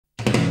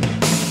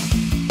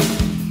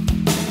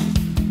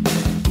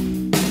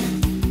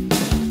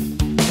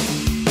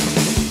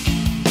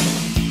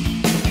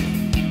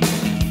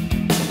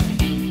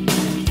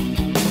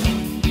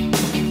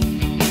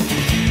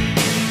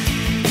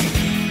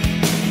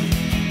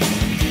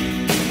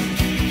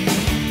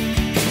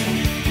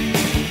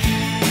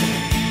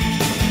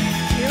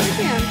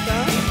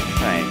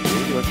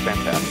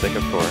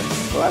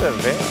got a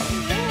veil.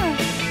 Yeah.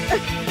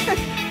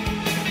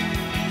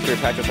 Should we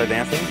practice our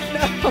dancing?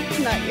 No,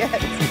 not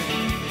yet.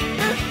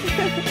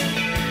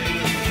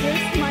 You're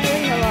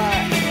smiling a lot.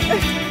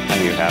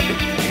 Are you happy?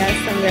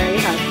 Yes, I'm very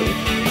happy.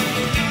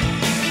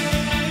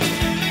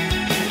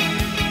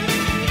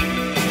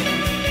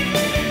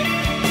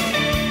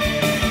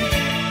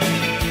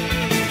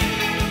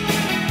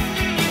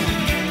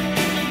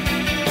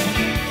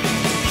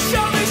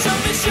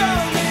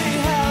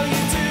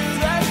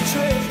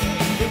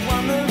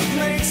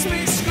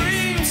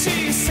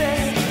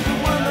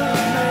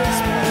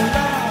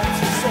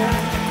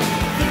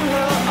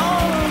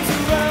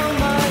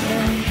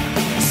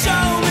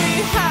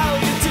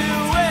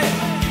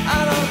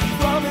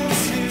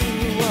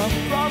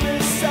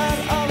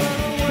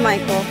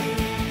 Michael,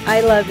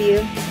 I love you,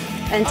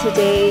 and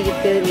today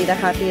you've given me the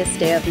happiest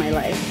day of my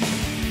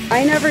life.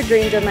 I never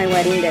dreamed of my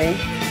wedding day.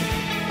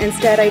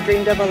 Instead, I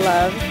dreamed of a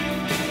love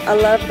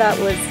that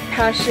was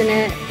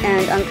passionate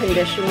and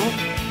unconditional.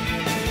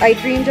 I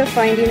dreamed of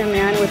finding a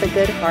man with a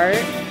good heart,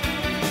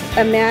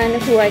 a man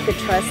who I could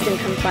trust and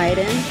confide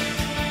in,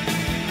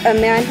 a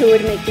man who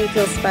would make me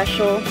feel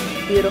special,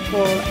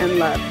 beautiful, and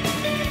loved.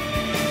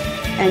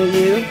 And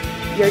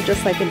you're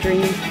just like a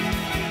dream.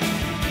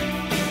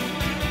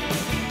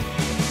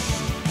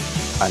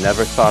 I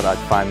never thought I'd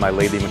find my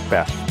Lady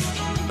Macbeth,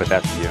 but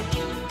that's you.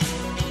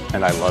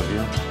 And I love you,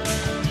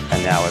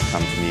 and now I've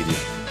come to need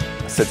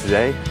you. So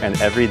today and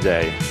every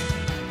day,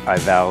 I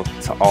vow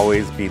to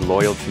always be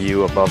loyal to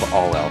you above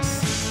all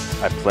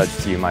else. I pledge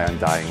to you my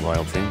undying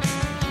loyalty.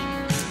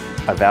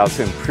 I vow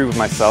to improve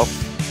myself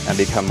and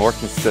become more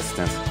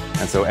consistent,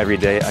 and so every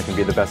day I can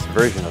be the best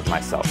version of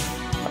myself.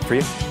 Up for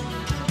you?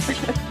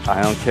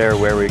 I don't care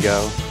where we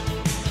go.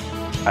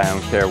 I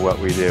don't care what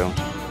we do.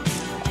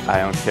 I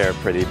don't care,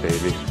 pretty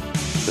baby.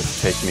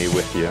 Just take me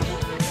with you.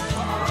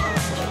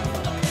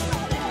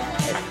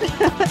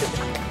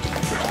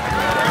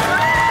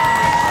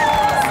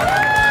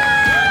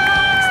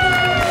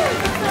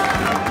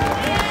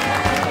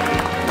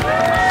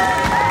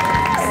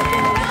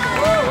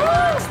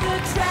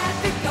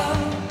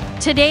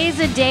 Today is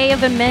a day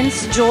of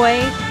immense joy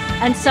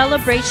and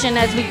celebration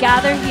as we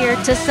gather here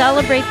to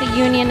celebrate the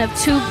union of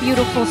two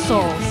beautiful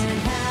souls.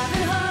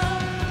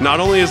 Not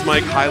only is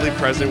Mike highly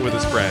present with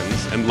his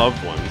friends and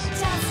loved ones,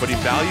 but he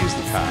values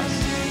the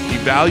past. He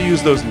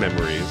values those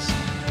memories,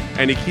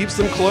 and he keeps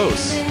them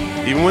close,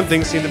 even when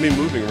things seem to be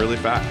moving really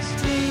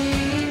fast.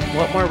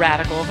 What more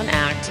radical of an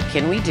act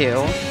can we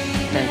do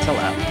than to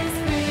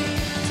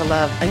love? To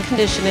love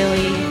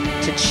unconditionally,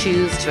 to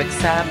choose to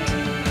accept,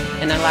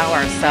 and allow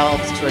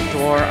ourselves to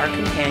adore our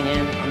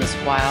companion on this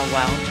wild,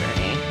 wild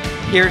journey.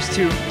 Here's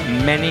to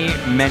many,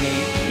 many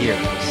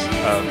years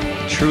of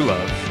true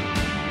love,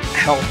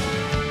 health,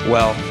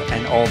 wealth,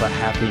 and all the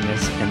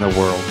happiness in the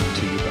world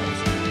to you.